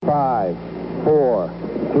5, 4,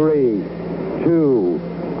 3, 2,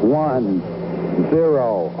 1,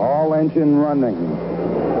 0. All engine running.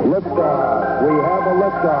 Liftoff. We have a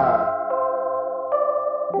liftoff.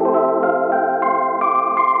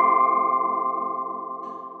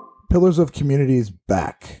 Pillars of Community is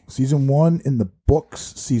back. Season 1 in the books.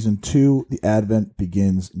 Season 2, the advent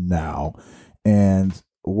begins now. And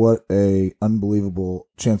what a unbelievable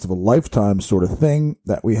chance of a lifetime sort of thing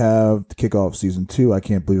that we have to kick off Season 2. I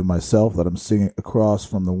can't believe it myself that I'm sitting across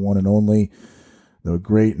from the one and only, the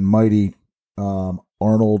great and mighty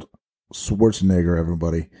Arnold Schwarzenegger,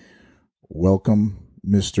 everybody. Welcome,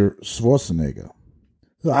 Mr. Schwarzenegger.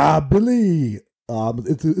 Billy,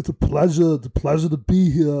 it's a pleasure to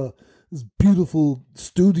be here. This beautiful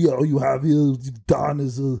studio you have here, you've done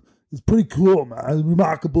is pretty cool, man.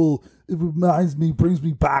 Remarkable. It brings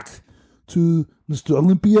me back to Mr.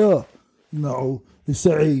 Olympia. You know, they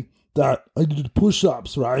say that I do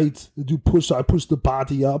push-ups, right? I push the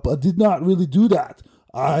body up. I did not really do that.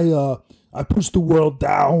 I pushed the world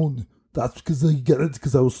down. That's because I get it,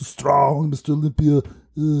 because I was so strong, Mr. Olympia.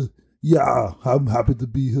 Yeah, I'm happy to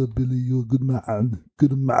be here, Billy. You're a good man,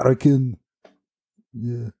 good American.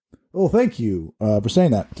 Yeah. Oh, thank you for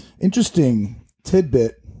saying that. Interesting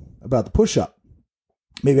tidbit about the push-up.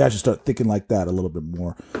 Maybe I should start thinking like that a little bit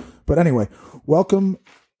more. But anyway, welcome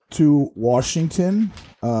to Washington.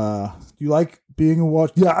 Do you like being in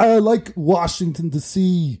Washington? Yeah, I like Washington,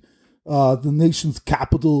 D.C., the nation's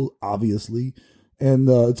capital, obviously. And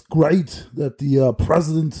it's great that the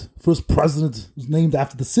first president was named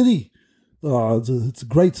after the city. It's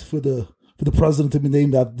great for the president to be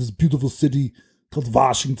named after this beautiful city called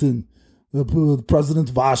Washington.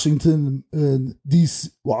 President Washington in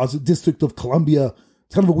District of Columbia.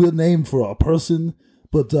 It's kind of a weird name for a person,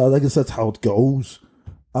 but I guess that's how it goes.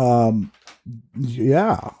 I'm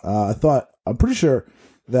pretty sure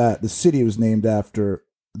that the city was named after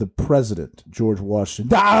the president, George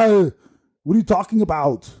Washington. What are you talking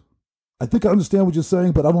about? I think I understand what you're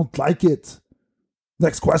saying, but I don't like it.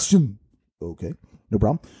 Next question. Okay, no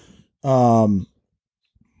problem.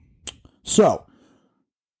 So,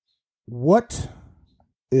 what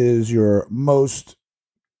is your most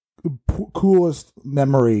coolest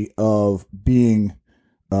memory of being,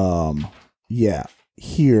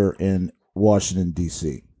 here in Washington,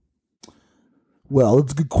 D.C.? Well,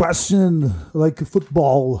 it's a good question. Like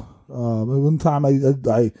football. One time I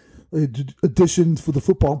auditioned for the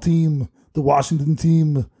football team, the Washington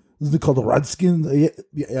team. Isn't it called the Redskins?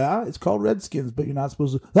 Yeah, it's called Redskins, but you're not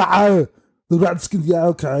supposed to. The Redskins, yeah,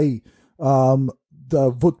 okay.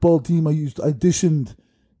 The football team I auditioned,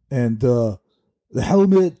 and the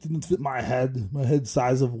helmet didn't fit my head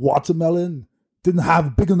size of watermelon. Didn't have a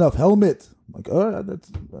big enough helmet. I'm like, oh,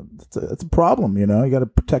 that's a problem, you know? You got to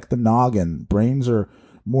protect the noggin. Brains are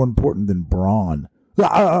more important than brawn.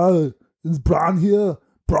 Is Braun here?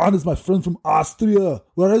 Braun is my friend from Austria.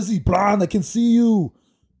 Where is he? Braun, I can see you.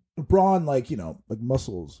 Braun, like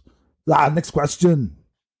muscles. Next question.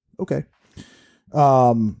 Okay.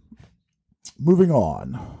 Moving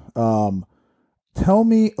on. Tell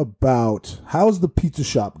me about, how's the pizza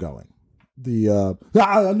shop going? I know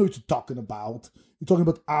what you're talking about. You're talking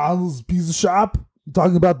about Arnold's Pizza Shop? You're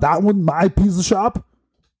talking about that one? My pizza shop?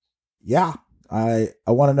 Yeah. I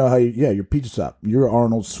want to know how your pizza shop. You're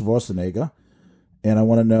Arnold Schwarzenegger, and I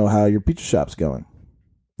want to know how your pizza shop's going.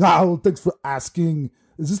 Oh, thanks for asking.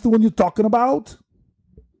 Is this the one you're talking about?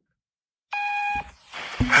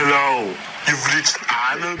 Hello, you've reached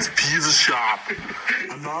Arnold's Pizza Shop.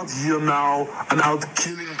 I'm not here now. I'm out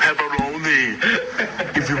killing pepperoni.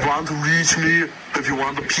 If you want to reach me, if you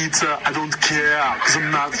want a pizza, I don't care, because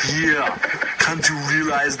I'm not here. Can't you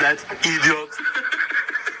realize that, idiot?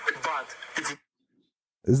 But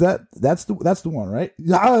if that's the one, right?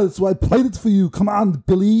 Yeah, that's why I played it for you. Come on,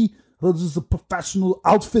 Billy. This is a professional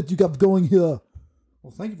outfit you got going here.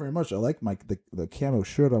 Well, thank you very much. I like the camo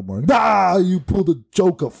shirt I'm wearing. You pulled a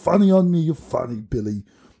joke funny on me. You're funny, Billy.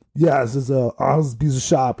 Yeah, this is Arnold's Pizza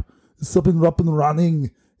Shop. It's something up and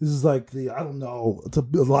running. This is like it's a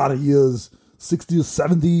lot of years, 60 or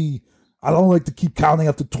 70. I don't like to keep counting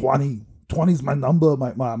after 20. 20 is my number,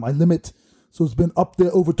 my limit. So it's been up there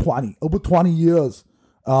over 20 years.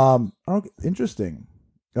 Interesting.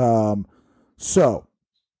 So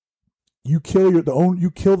you kill the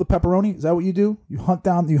pepperoni? Is that what you do? You hunt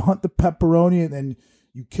the pepperoni and then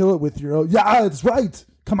you kill it with your own. Yeah, it's right.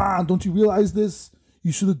 Come on, don't you realize this?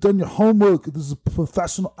 You should have done your homework. This is a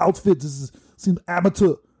professional outfit. Seems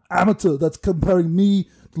amateur. That's comparing me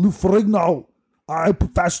to Lou Ferrigno. I'm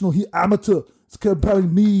professional, he amateur. It's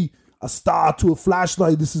comparing me, a star, to a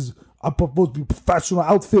flashlight. I'm supposed to be a professional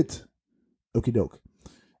outfit. Okie doke.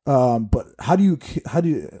 But how do you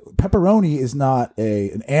pepperoni is not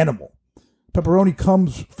an animal. Pepperoni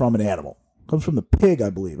comes from an animal. Comes from the pig, I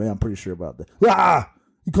believe. I'm pretty sure about that. Ah,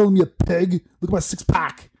 you calling me a pig? Look at my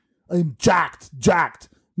 6-pack. I am jacked,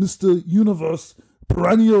 Mr. Universe,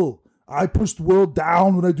 perennial. I push the world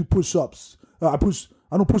down when I do push-ups. I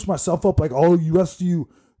don't push myself up like all you rest of you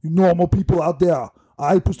normal people out there.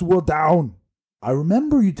 I push the world down. I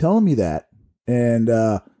remember you telling me that, and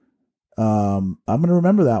I'm gonna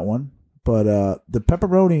remember that one. But the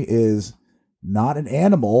pepperoni is not an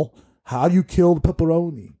animal. How do you kill the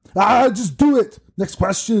pepperoni? Just do it. Next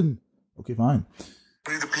question. Okay, fine.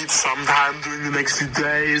 Need the pizza sometime during the next few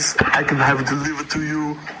days. I can have it delivered to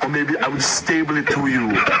you, or maybe I will stable it to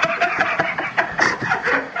you.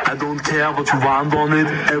 I don't care what you want on it.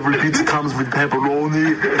 Every pizza comes with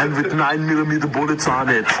pepperoni and with 9mm bullets on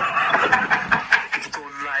it. If you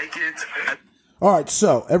don't like it... All right,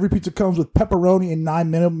 so every pizza comes with pepperoni and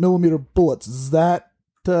 9mm bullets. Is that,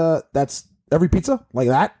 that's every pizza? Like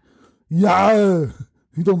that? Yeah.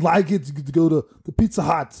 If you don't like it, you get to go to the Pizza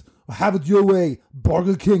Hut. Have it your way,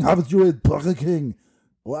 Burger King. Have it your way, Burger King.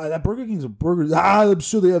 Well, that Burger King's a burger. I'm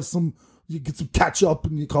sure they have some. You get some ketchup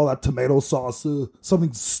and you call that tomato sauce,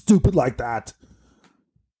 something stupid like that.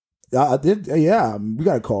 Yeah, we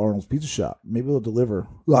gotta call Arnold's Pizza Shop. Maybe they'll deliver.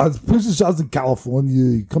 Pizza Shop's in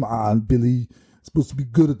California. Come on, Billy. You're supposed to be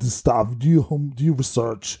good at this stuff. Do your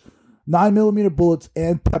research. 9mm bullets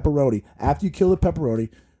and pepperoni. After you kill the pepperoni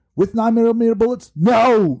with 9mm bullets,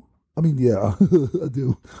 no. I mean, yeah, I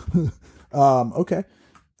do. Okay.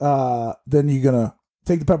 Then you're gonna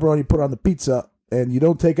take the pepperoni, put it on the pizza, and you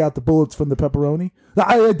don't take out the bullets from the pepperoni.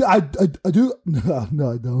 I do.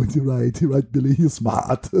 No, I don't. You're right, Billy. You're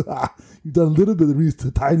smart. You've done a little bit of research,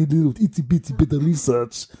 a tiny little itsy bitsy bit of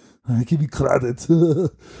research. I give you credit.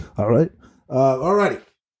 All right. Alrighty.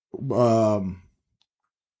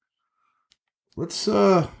 Let's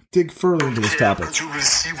dig further into this topic. But you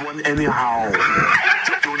receive one anyhow.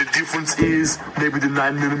 The only difference is maybe the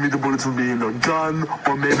 9mm bullets will be in your gun,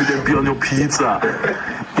 or maybe they'll be on your pizza.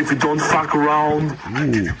 If you don't fuck around, I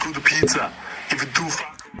give you good pizza. If you do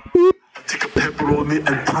fuck around, I take a pepperoni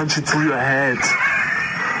and punch it through your head.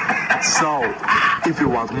 So, if you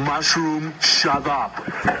want mushroom, shut up.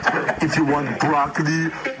 If you want broccoli,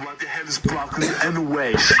 what the hell is broccoli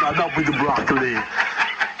anyway? Shut up with the broccoli.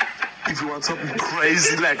 If you want something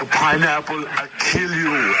crazy like a pineapple, I'll kill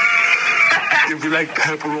you. If you like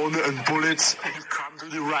pepperoni and bullets, you come to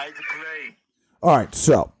the right place. All right,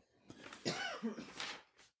 so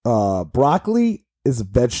broccoli is a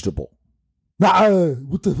vegetable.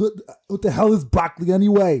 What the hell is broccoli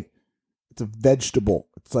anyway? It's a vegetable.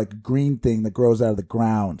 It's like a green thing that grows out of the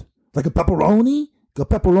ground. Like a pepperoni?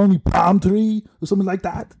 Like a pepperoni palm tree or something like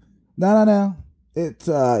that? No. It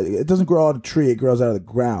doesn't grow out of a tree. It grows out of the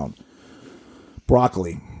ground.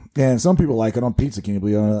 Broccoli. And some people like it on pizza. Can you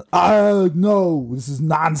believe it? No. This is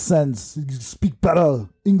nonsense. You speak better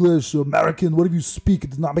English or American. Whatever you speak,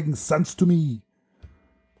 it's not making sense to me.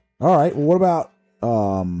 All right. Well, what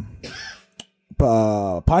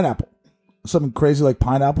about pineapple? Something crazy like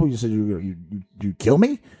pineapple? You said you kill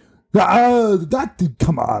me?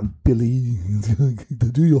 Come on, Billy.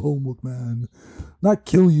 Do your homework, man. Not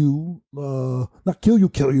kill you.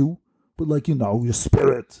 Kill you. But like, your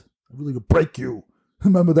spirit. Really to break you.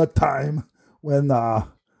 Remember that time when me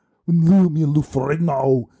and Lou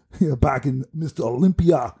Ferrigno back in Mr.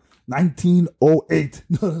 Olympia, 1908.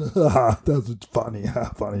 That's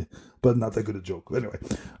funny, but not that good a joke. Anyway,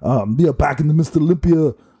 back in the Mr.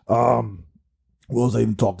 Olympia. What was I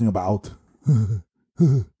even talking about?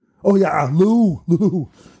 Oh yeah, Lou.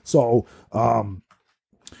 So,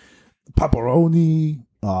 pepperoni,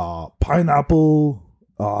 pineapple,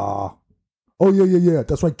 oh yeah.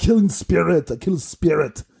 That's right. Killing spirit. I kill a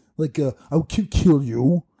spirit. Like I will kill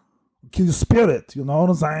you. Kill your spirit. You know what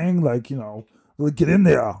I'm saying? Like like get in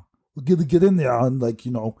there. Get in there and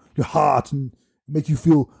your heart and make you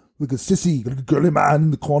feel like a sissy, like a girly man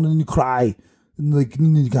in the corner and you cry and then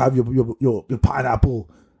you can have your pineapple.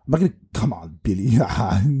 I'm not gonna come on, Billy. You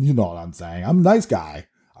know what I'm saying? I'm a nice guy.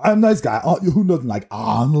 Oh, who doesn't like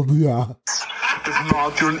Arnold? Yeah. If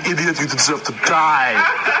not, you're an idiot. You deserve to die.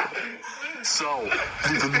 So,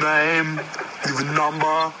 leave a name, leave a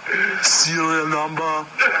number, serial number,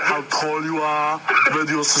 how tall you are,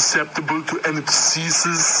 whether you're susceptible to any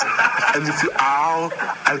diseases, and if you are,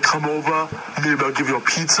 I'll come over, maybe I'll give you a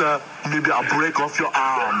pizza, maybe I'll break off your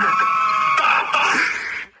arm.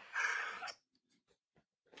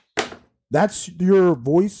 That's your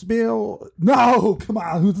voicemail? No, come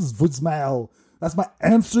on, who's this voicemail? That's my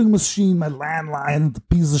answering machine, my landline at the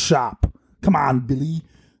pizza shop. Come on, Billy.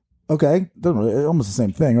 Okay, almost the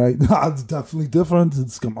same thing, right? It's definitely different.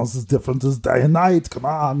 It's almost as different as day and night. Come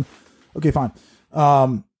on. Okay, fine.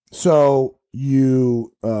 So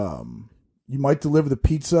you might deliver the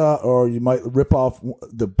pizza, or you might rip off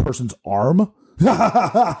the person's arm.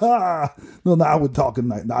 No, now we're talking.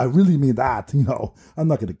 Now, I really mean that. I'm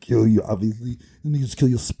not gonna kill you. Obviously, and you just kill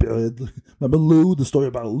your spirit. Remember Lou? The story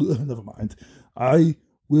about Lou. Never mind. I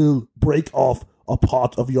will break off a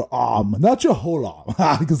part of your arm, not your whole arm,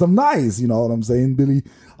 because I'm nice. You know what I'm saying, Billy?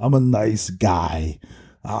 I'm a nice guy.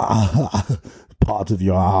 Part of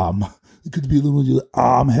your arm. It could be a little of your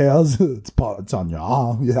arm hairs. It's on your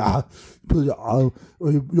arm. Yeah, put your arm,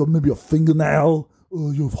 or maybe your fingernail,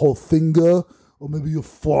 or your whole finger, or maybe your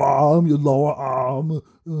forearm, your lower arm,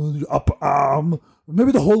 your upper arm, or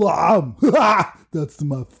maybe the whole arm. That's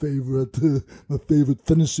my favorite. My favorite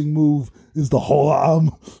finishing move is the whole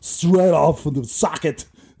arm, straight off from the socket.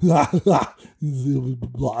 Blood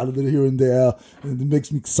of it here and there, and it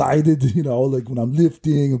makes me excited, like when I'm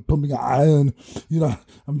lifting and pumping iron,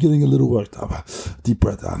 I'm getting a little worked up. Deep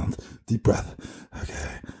breath, Arnold. Deep breath.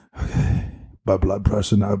 Okay. My blood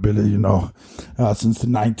pressure now, Billy, since the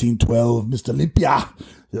 1912 Mr. Olympia,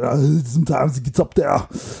 sometimes it gets up there.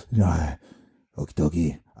 Okie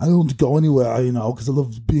dokie. I don't want to go anywhere, because I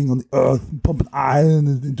love being on the earth and pumping iron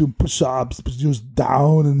and doing push-ups, but just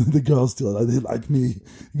down, and the girls still, they like me.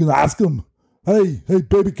 You can ask them, hey,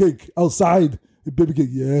 baby cake, outside. Hey, baby cake,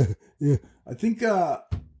 yeah. I think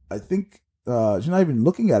she's not even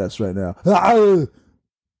looking at us right now.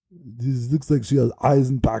 This looks like she has eyes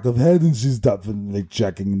in the back of head, and she's definitely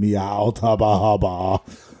checking me out. Hubba.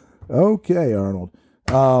 Okay, Arnold.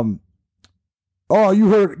 Oh, you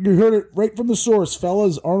heard it right from the source,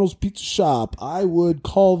 fellas. Arnold's Pizza Shop. I would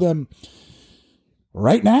call them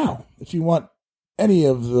right now if you want any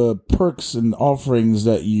of the perks and offerings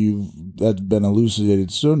that's been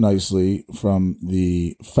elucidated so nicely from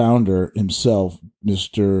the founder himself,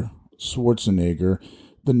 Mr. Schwarzenegger.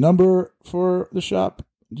 The number for the shop,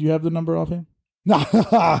 do you have the number offhand?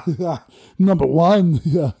 Number one.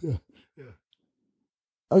 Yeah.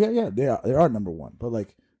 Okay, yeah, they are number one. But,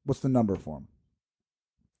 what's the number for them?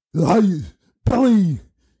 Hey, Billy,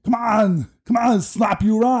 come on, slap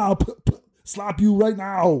you around, slap you right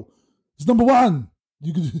now. It's number one.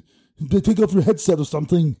 They take off your headset or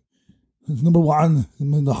something. It's number one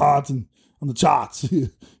in the heart and on the charts.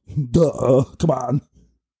 Duh, come on.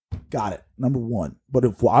 Got it, number one. But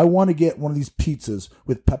if I want to get one of these pizzas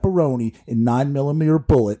with pepperoni and 9mm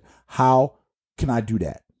bullet, how can I do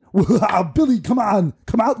that? Billy, come on,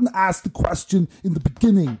 come out and ask the question in the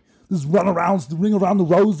beginning. This ring around the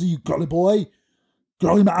rosy, you girly boy.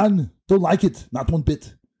 Girly man, don't like it, not one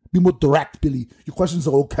bit. Be more direct, Billy. Your questions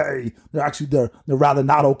are okay. They're rather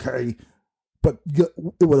not okay. But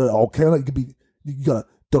whether they're okay, you gotta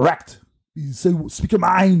direct. You say, speak your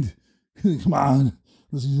mind. Come on.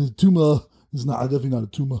 This is a tumor. It's definitely not a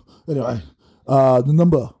tumor. Anyway, the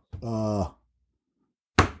number, I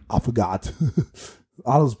forgot.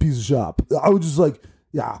 Arnold's Pizza Shop. I was just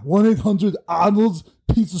 1-800 Arnold's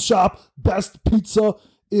Pizza Shop, best pizza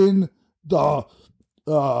in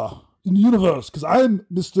the universe, because I'm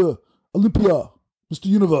Mr. Olympia, Mr.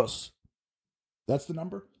 Universe. That's the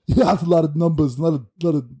number? Yeah, that's a lot of numbers, a lot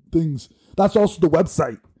of things. That's also the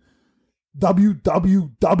website.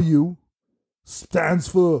 www stands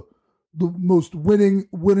for the most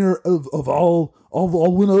winner of all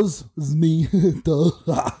winners. This is me.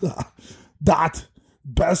 Dot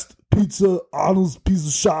best pizza, Arnold's Pizza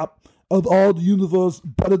Shop of all the universe,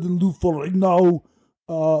 better than Lou Ferrigno,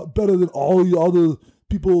 better than all the other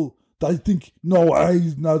people that I think, no way,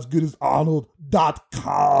 he's not as good as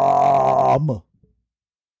Arnold.com.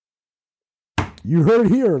 You heard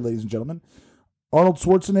it here, ladies and gentlemen. Arnold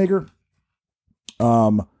Schwarzenegger.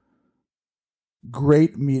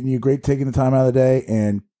 Great meeting you, great taking the time out of the day,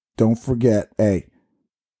 and don't forget,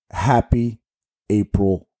 happy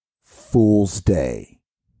April Fool's Day.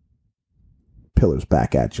 Pillars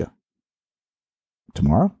back at you.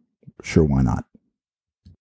 Tomorrow? Sure, why not?